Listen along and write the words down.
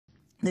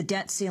The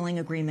debt ceiling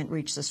agreement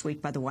reached this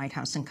week by the White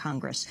House and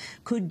Congress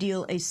could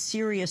deal a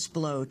serious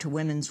blow to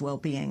women's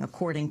well-being,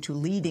 according to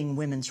leading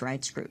women's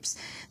rights groups.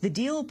 The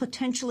deal will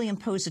potentially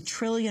impose $1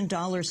 trillion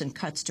in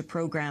cuts to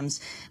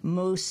programs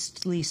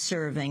mostly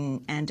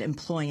serving and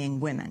employing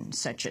women,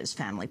 such as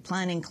family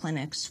planning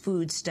clinics,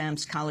 food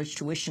stamps, college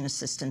tuition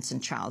assistance,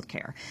 and child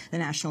care. The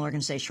National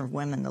Organization of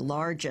Women, the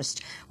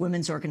largest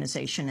women's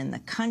organization in the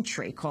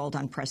country, called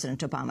on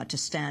President Obama to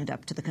stand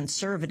up to the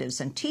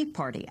conservatives and Tea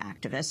Party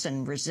activists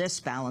and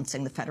resist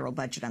balancing the federal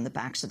budget on the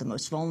backs of the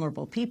most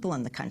vulnerable people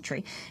in the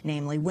country,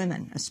 namely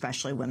women,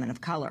 especially women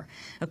of color.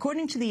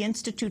 According to the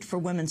Institute for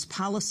Women's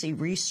Policy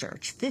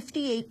Research,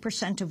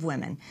 58% of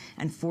women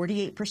and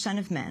 48%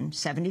 of men,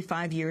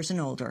 75 years and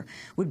older,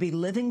 would be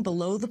living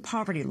below the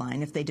poverty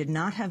line if they did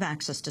not have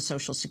access to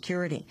Social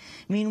Security.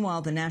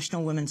 Meanwhile, the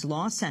National Women's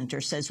Law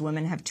Center says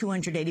women have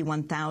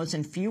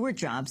 281,000 fewer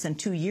jobs than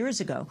 2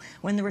 years ago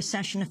when the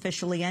recession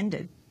officially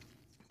ended.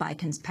 By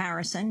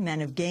comparison, men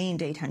have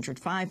gained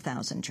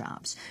 805,000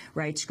 jobs.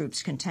 Rights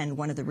groups contend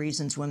one of the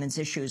reasons women's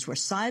issues were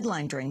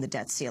sidelined during the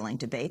debt ceiling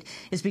debate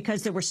is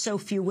because there were so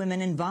few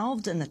women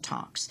involved in the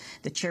talks.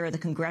 The chair of the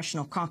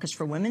Congressional Caucus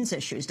for Women's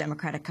Issues,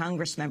 Democratic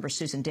Congressmember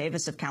Susan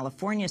Davis of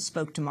California,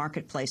 spoke to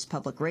Marketplace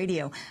Public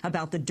Radio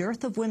about the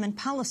dearth of women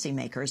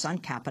policymakers on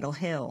Capitol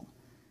Hill.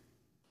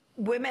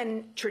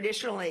 Women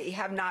traditionally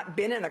have not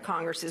been in the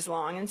Congress as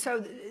long, and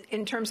so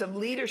in terms of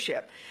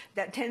leadership,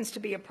 that tends to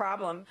be a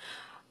problem.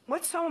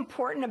 What's so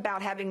important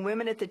about having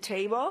women at the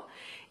table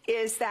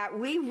is that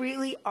we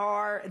really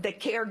are the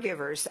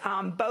caregivers,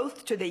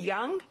 both to the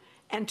young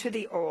and to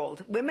the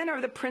old. Women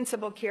are the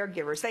principal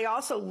caregivers. They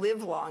also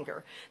live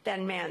longer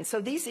than men.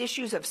 So these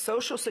issues of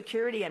Social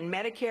Security and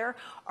Medicare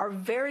are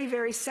very,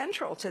 very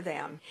central to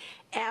them.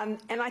 And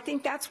I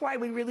think that's why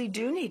we really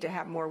do need to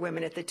have more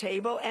women at the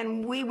table,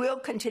 and we will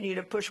continue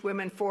to push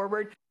women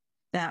forward.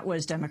 That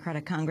was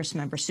Democratic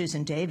Congressmember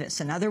Susan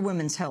Davis. In other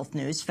women's health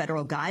news,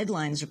 federal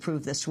guidelines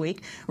approved this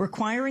week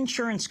require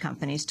insurance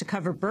companies to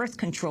cover birth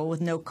control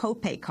with no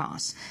copay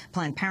costs.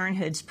 Planned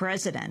Parenthood's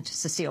president,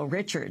 Cecile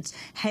Richards,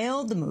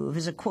 hailed the move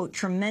as a, quote,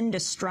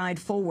 tremendous stride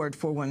forward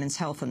for women's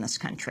health in this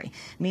country.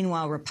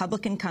 Meanwhile,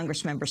 Republican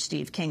Congressmember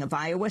Steve King of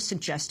Iowa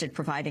suggested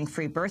providing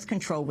free birth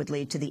control would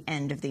lead to the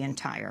end of the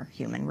entire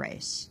human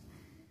race.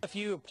 If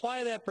you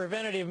apply that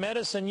preventative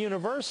medicine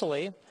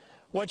universally,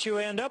 what you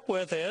end up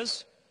with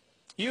is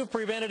you've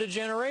prevented a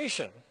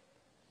generation.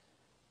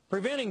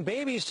 Preventing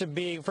babies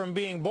from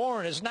being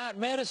born is not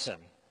medicine.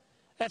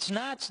 That's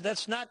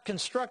not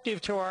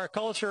constructive to our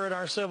culture and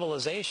our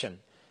civilization.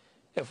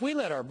 If we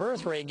let our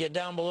birth rate get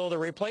down below the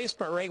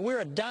replacement rate,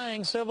 we're a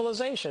dying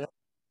civilization.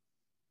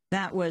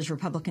 That was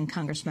Republican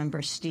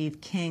Congressmember Steve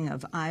King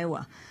of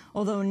Iowa.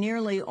 Although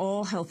nearly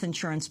all health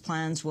insurance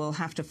plans will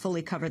have to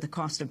fully cover the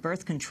cost of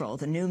birth control,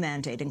 the new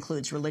mandate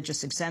includes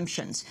religious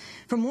exemptions.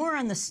 For more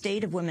on the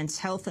state of women's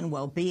health and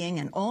well-being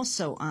and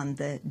also on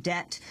the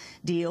debt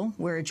deal,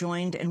 we're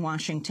joined in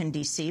Washington,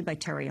 D.C. by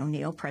Terry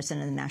O'Neill,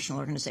 president of the National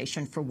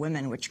Organization for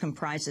Women, which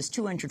comprises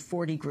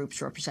 240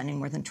 groups representing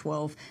more than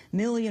 12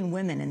 million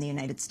women in the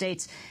United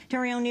States.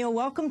 Terry O'Neill,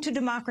 welcome to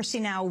Democracy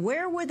Now!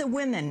 Where were the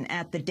women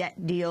at the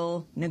debt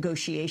deal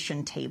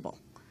negotiation table?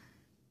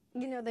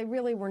 You know, they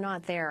really were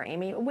not there,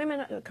 Amy.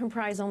 Women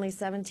comprise only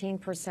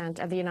 17%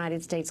 of the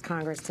United States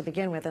Congress to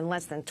begin with, and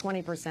less than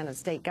 20% of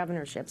state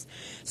governorships.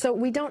 So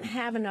we don't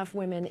have enough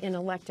women in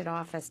elected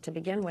office to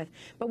begin with.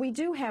 But we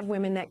do have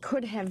women that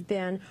could have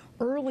been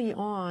early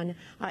on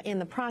in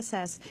the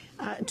process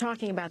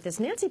talking about this.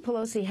 Nancy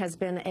Pelosi has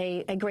been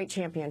a great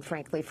champion,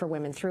 frankly, for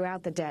women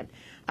throughout the debt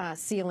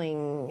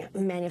ceiling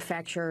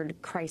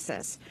manufactured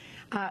crisis.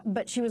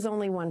 But she was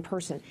only one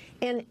person.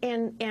 And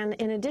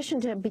in addition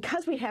to,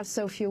 because we have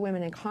so few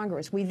women in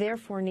Congress, we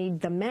therefore need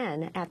the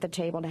men at the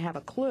table to have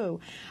a clue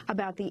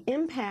about the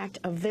impact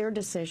of their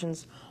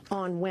decisions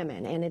on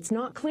women. And it's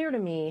not clear to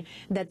me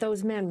that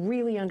those men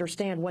really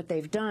understand what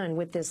they've done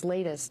with this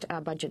latest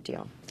budget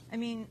deal. I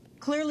mean,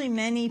 clearly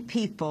many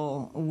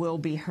people will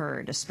be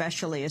heard,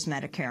 especially as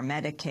Medicare,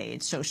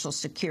 Medicaid, Social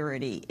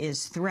Security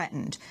is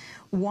threatened.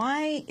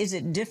 Why is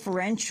it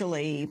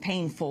differentially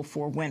painful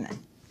for women?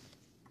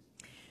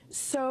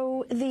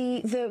 So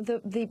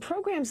the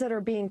programs that are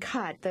being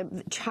cut,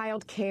 the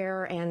child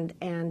care and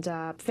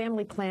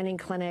family planning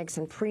clinics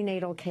and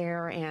prenatal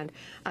care and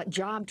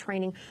job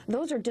training,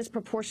 those are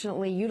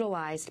disproportionately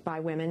utilized by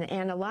women,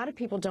 and a lot of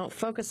people don't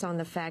focus on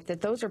the fact that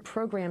those are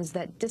programs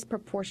that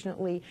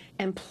disproportionately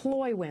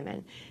employ women.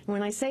 And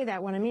when I say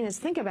that, what I mean is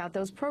think about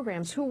those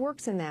programs. Who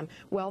works in them?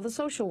 Well, the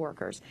social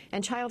workers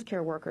and child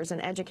care workers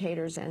and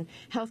educators and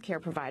health care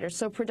providers,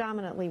 so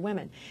predominantly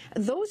women.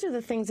 Those are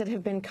the things that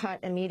have been cut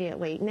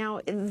immediately. Now,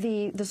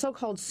 the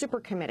so-called super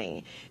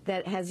committee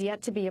that has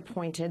yet to be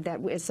appointed, that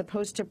is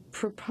supposed to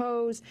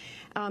propose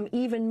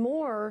even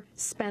more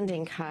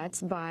spending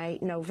cuts by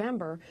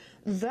November,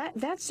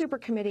 that super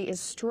committee is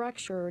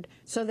structured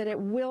so that it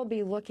will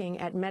be looking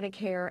at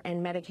Medicare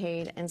and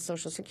Medicaid and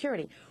Social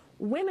Security.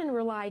 women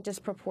rely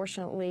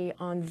disproportionately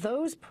on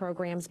those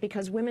programs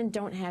because women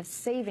don't have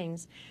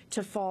savings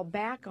to fall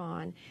back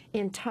on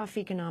in tough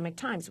economic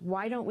times.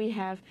 Why don't we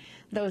have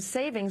those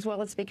savings?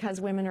 Well, it's because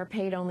women are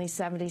paid only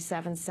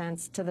 77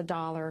 cents to the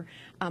dollar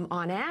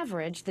on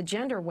average, the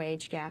gender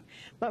wage gap.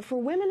 But for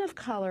women of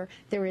color,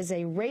 there is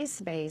a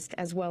race-based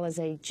as well as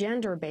a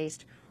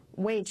gender-based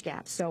wage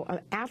gap. So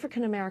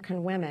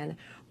African-American women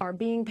are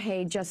being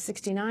paid just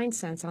 69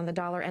 cents on the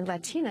dollar, and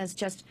Latinas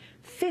just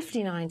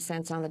 59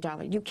 cents on the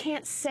dollar. You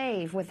can't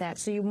save with that,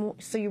 so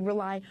you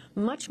rely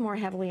much more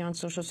heavily on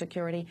Social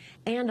Security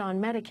and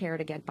on Medicare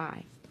to get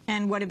by.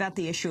 And what about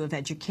the issue of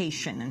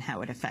education and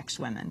how it affects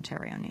women,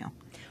 Terry O'Neill?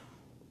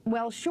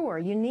 Well,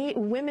 sure.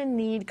 Women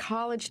need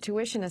college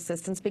tuition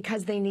assistance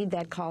because they need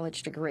that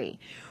college degree.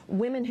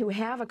 Women who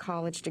have a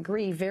college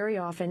degree very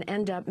often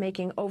end up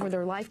making over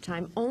their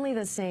lifetime only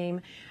the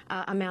same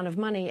amount of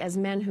money as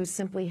men who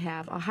simply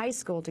have a high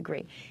school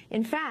degree.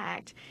 In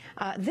fact,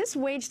 this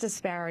wage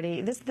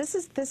disparity, this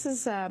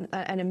is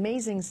an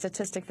amazing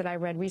statistic that I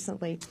read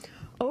recently.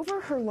 Over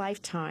her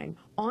lifetime,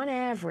 on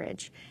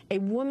average, a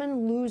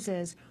woman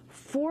loses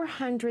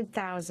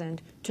 $400,000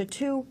 to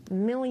 $2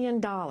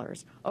 million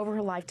over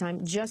her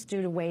lifetime just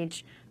due to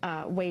wage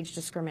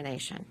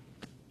discrimination.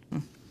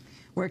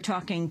 We're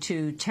talking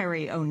to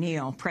Terry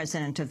O'Neill,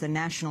 president of the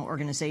National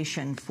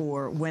Organization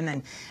for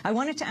Women. I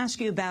wanted to ask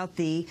you about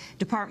the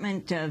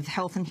Department of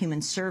Health and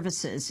Human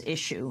Services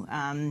issue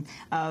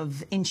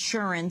of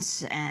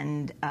insurance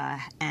and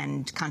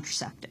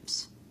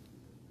contraceptives.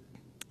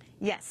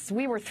 Yes,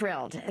 we were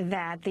thrilled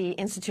that the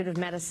Institute of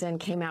Medicine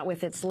came out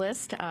with its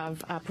list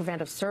of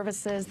preventive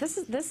services.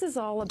 This is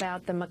all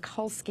about the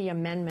Mikulski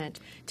Amendment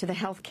to the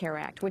Health Care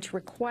Act, which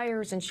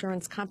requires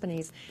insurance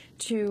companies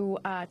to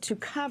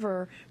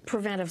cover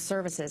preventive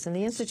services. And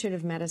the Institute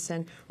of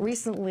Medicine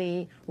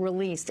recently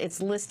released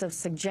its list of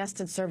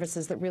suggested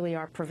services that really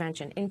are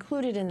prevention.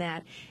 Included in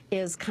that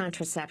is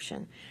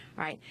contraception.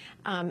 Right,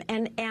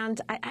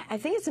 and I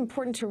think it's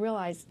important to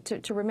realize,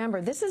 to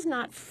remember, this is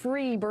not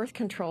free birth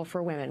control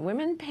for women.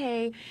 Women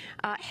pay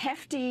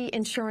hefty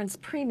insurance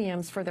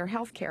premiums for their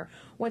health care.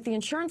 What the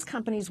insurance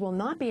companies will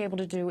not be able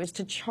to do is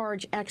to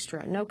charge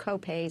extra, no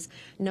copays,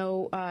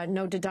 no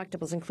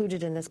deductibles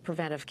included in this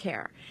preventive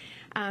care.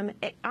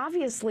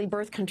 Obviously,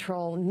 birth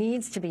control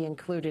needs to be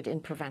included in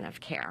preventive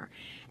care.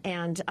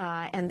 And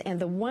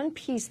the one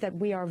piece that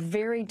we are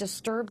very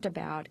disturbed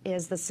about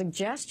is the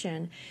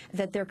suggestion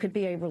that there could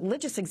be a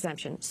religious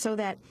exemption so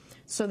that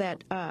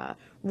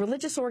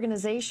religious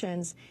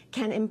organizations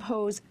can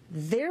impose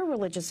their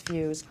religious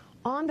views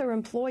on their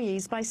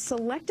employees by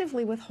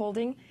selectively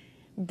withholding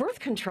birth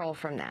control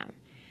from them.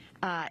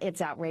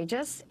 It's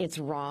outrageous. It's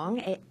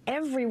wrong.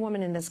 Every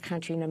woman in this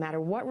country, no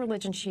matter what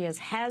religion she is,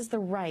 has the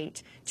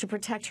right to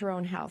protect her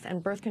own health,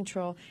 and birth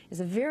control is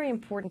a very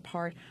important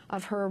part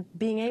of her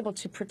being able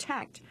to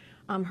protect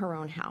her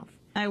own health.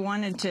 I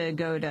wanted to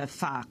go to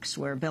Fox,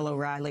 where Bill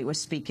O'Reilly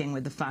was speaking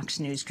with the Fox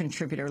News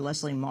contributor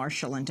Leslie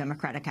Marshall and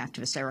Democratic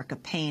activist Erica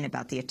Payne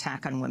about the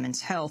attack on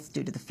women's health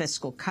due to the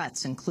fiscal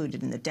cuts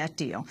included in the debt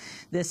deal.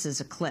 This is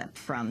a clip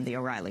from the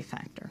O'Reilly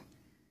Factor.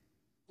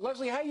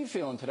 Leslie, how are you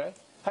feeling today?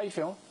 How are you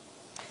feeling?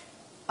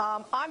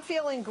 I'm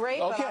feeling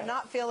great, okay, but I'm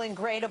not feeling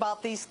great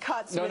about these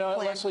cuts with Planned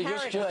Leslie,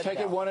 Parenthood, just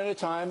take it one at a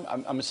time.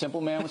 I'm a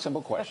simple man with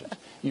simple questions.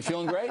 You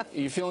feeling great? Are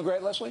you feeling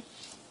great, Leslie?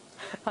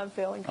 I'm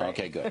feeling great.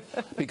 Okay, good.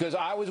 Because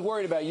I was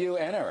worried about you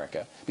and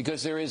Erica,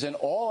 because there is an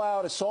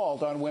all-out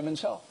assault on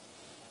women's health.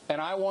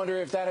 And I wonder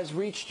if that has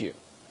reached you,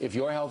 if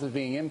your health is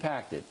being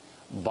impacted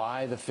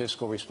by the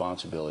fiscal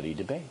responsibility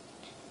debate.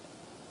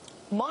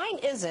 Mine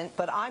isn't,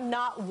 but I'm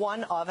not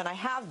one of, and I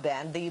have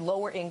been, the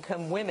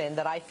lower-income women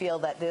that I feel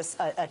that this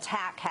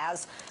attack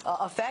has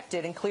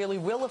affected and clearly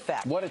will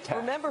affect. What attack?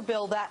 Remember,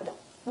 Bill, that...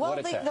 Well,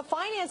 the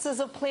finances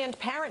of Planned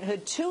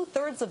Parenthood,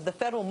 2/3 of the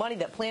federal money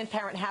that Planned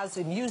Parenthood has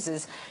and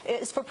uses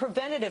is for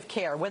preventative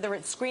care, whether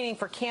it's screening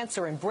for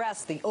cancer in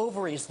breast, the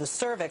ovaries, the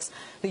cervix,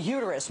 the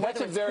uterus,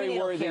 whether it's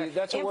prenatal care,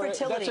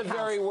 infertility. That's a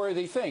very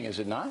worthy thing, is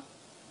it not?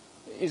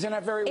 Isn't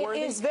that very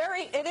worthy? It is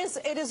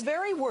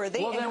very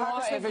worthy. Well, then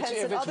why, if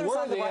it's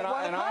worthy,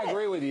 and I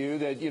agree with you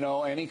that, you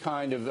know, any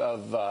kind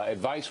of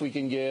advice we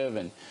can give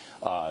and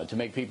to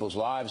make people's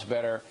lives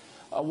better,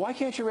 why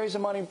can't you raise the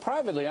money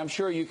privately? I'm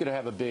sure you could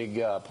have a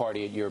big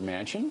party at your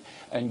mansion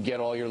and get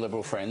all your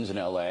liberal friends in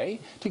L.A.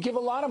 to give a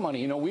lot of money.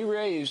 You know, we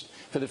raised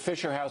for the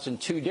Fisher House in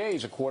 2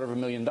 days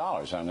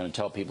 $250,000. I'm going to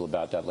tell people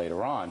about that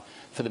later on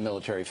for the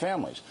military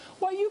families.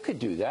 Well, you could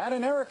do that,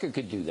 and Erica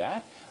could do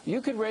that.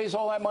 You could raise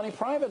all that money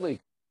privately.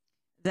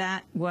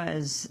 That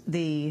was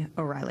the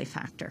O'Reilly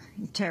Factor.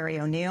 Terry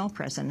O'Neill,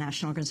 President of the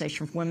National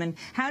Organization for Women.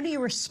 How do you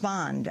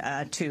respond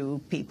to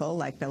people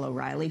like Bill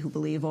O'Reilly who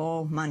believe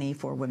all money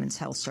for women's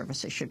health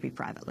services should be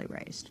privately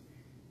raised?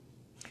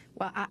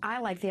 Well, I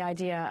like the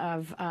idea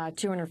of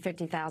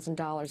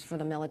 $250,000 for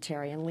the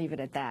military and leave it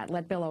at that.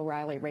 Let Bill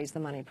O'Reilly raise the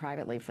money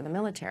privately for the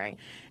military.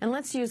 And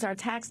let's use our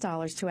tax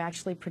dollars to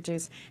actually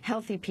produce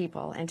healthy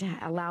people and to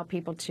allow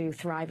people to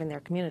thrive in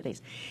their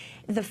communities.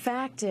 The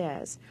fact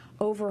is,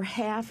 over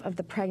half of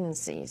the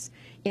pregnancies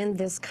in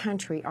this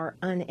country are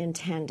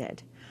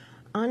unintended.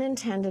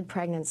 Unintended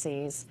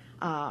pregnancies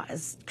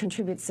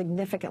contribute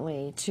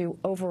significantly to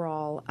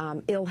overall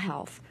ill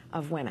health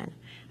of women.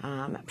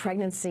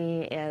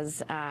 Pregnancy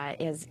is,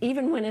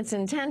 even when it's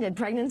intended,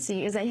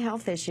 pregnancy is a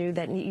health issue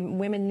that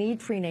women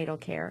need prenatal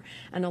care.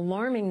 An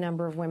alarming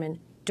number of women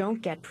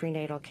don't get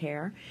prenatal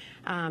care.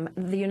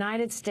 The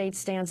United States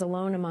stands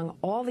alone among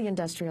all the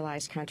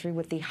industrialized countries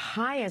with the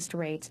highest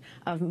rates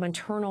of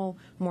maternal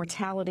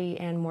mortality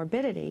and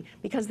morbidity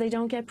because they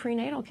don't get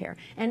prenatal care.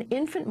 And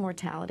infant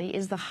mortality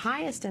is the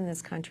highest in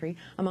this country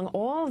among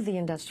all of the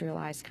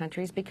industrialized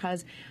countries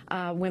because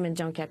women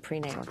don't get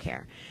prenatal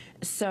care.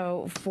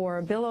 So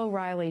for Bill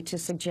O'Reilly to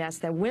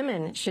suggest that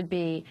women should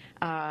be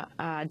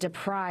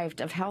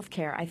deprived of health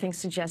care, I think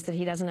suggests that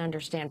he doesn't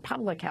understand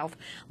public health,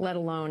 let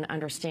alone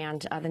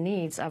understand the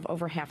needs of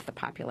over half the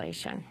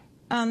population.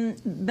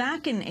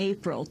 Back in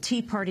April,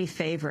 Tea Party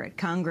favorite,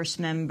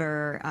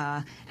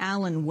 Congressmember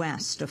Alan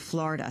West of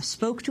Florida,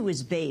 spoke to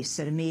his base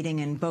at a meeting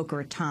in Boca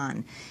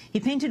Raton. He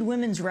painted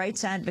women's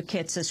rights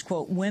advocates as,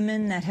 quote,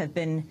 women that have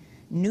been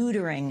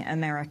neutering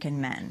American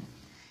men.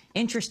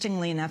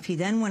 Interestingly enough, he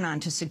then went on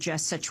to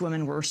suggest such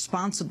women were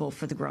responsible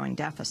for the growing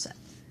deficit.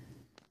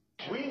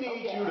 We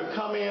need you to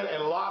come in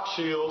and lock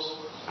shields.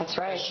 That's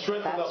right. And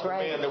strengthen up the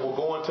men that will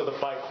go into the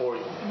fight for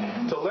you.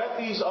 To let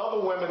these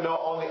other women know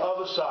on the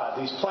other side,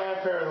 these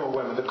Planned Parenthood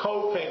women, the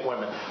Code Pink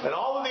women, and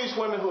all of these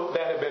women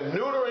that have been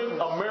neutering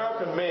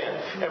American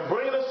men and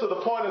bringing us to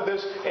the point of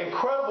this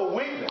incredible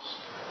weakness,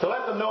 to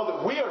let them know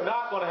that we are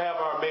not going to have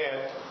our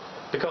men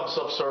become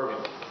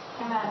subservient.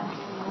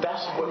 Amen.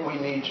 That's what we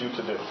need you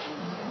to do.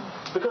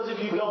 Because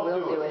if you don't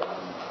do it,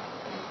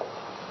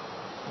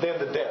 then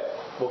the debt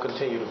will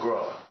continue to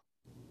grow.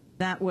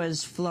 That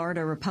was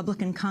Florida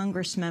Republican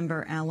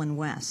Congressmember Alan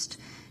West.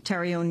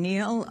 Terry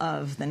O'Neill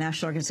of the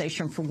National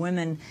Organization for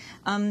Women,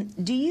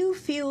 do you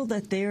feel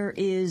that there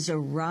is a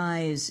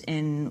rise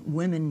in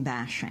women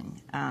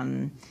bashing,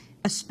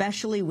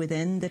 especially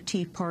within the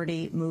Tea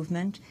Party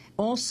movement?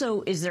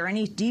 Also, is there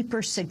any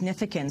deeper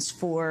significance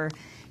for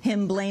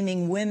him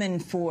blaming women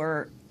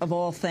for, of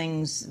all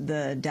things,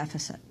 the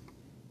deficit?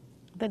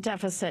 The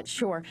deficit,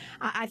 sure.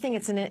 I think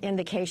it's an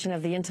indication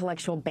of the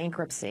intellectual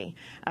bankruptcy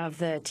of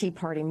the Tea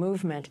Party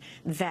movement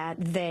that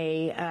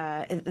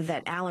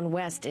that Alan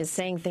West is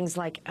saying things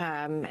like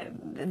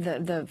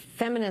the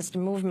feminist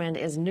movement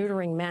is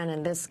neutering men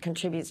and this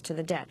contributes to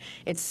the debt.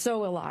 It's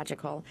so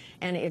illogical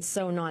and it's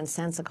so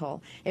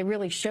nonsensical. It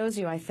really shows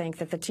you, I think,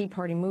 that the Tea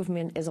Party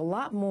movement is a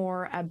lot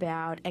more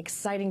about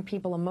exciting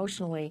people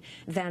emotionally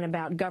than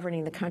about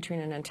governing the country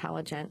in an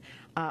intelligent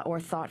or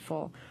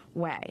thoughtful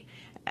way.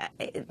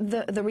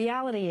 The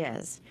reality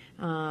is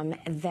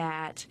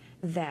that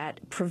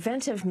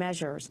preventive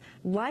measures,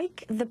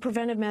 like the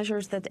preventive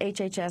measures that the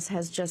HHS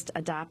has just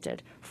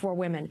adopted for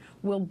women,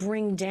 will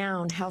bring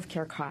down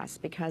healthcare costs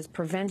because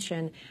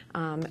prevention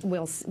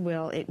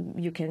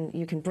you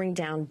can bring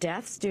down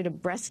deaths due to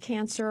breast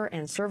cancer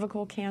and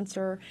cervical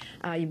cancer.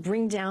 You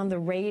bring down the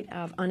rate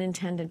of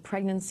unintended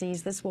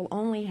pregnancies. This will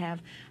only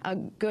have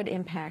good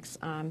impacts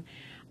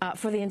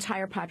for the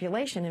entire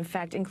population. In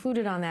fact,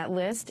 included on that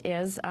list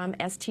is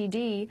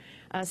STD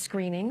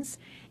screenings,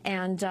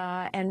 and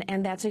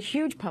that's a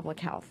huge public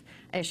health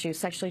issue,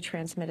 sexually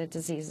transmitted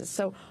diseases.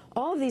 So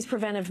all of these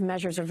preventive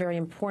measures are very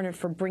important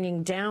for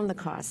bringing down the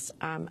costs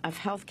of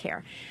health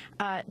care.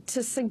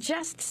 To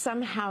suggest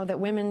somehow that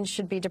women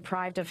should be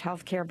deprived of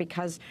health care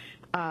because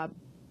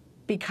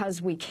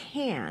we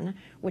can,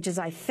 which is,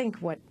 I think,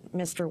 what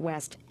Mr.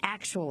 West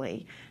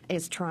actually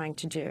is trying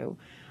to do,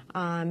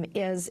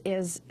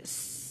 is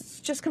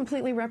just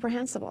completely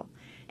reprehensible.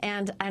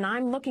 And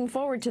I'm looking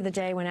forward to the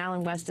day when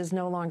Alan West is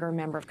no longer a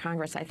member of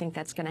Congress. I think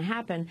that's going to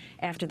happen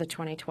after the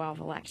 2012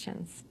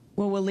 elections.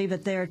 Well, we'll leave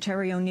it there.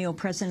 Terry O'Neill,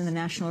 President of the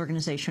National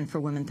Organization for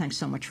Women, thanks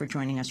so much for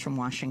joining us from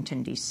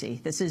Washington, D.C.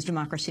 This is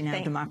Democracy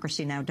Now!,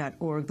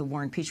 democracynow.org, The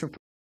War and Peace Report.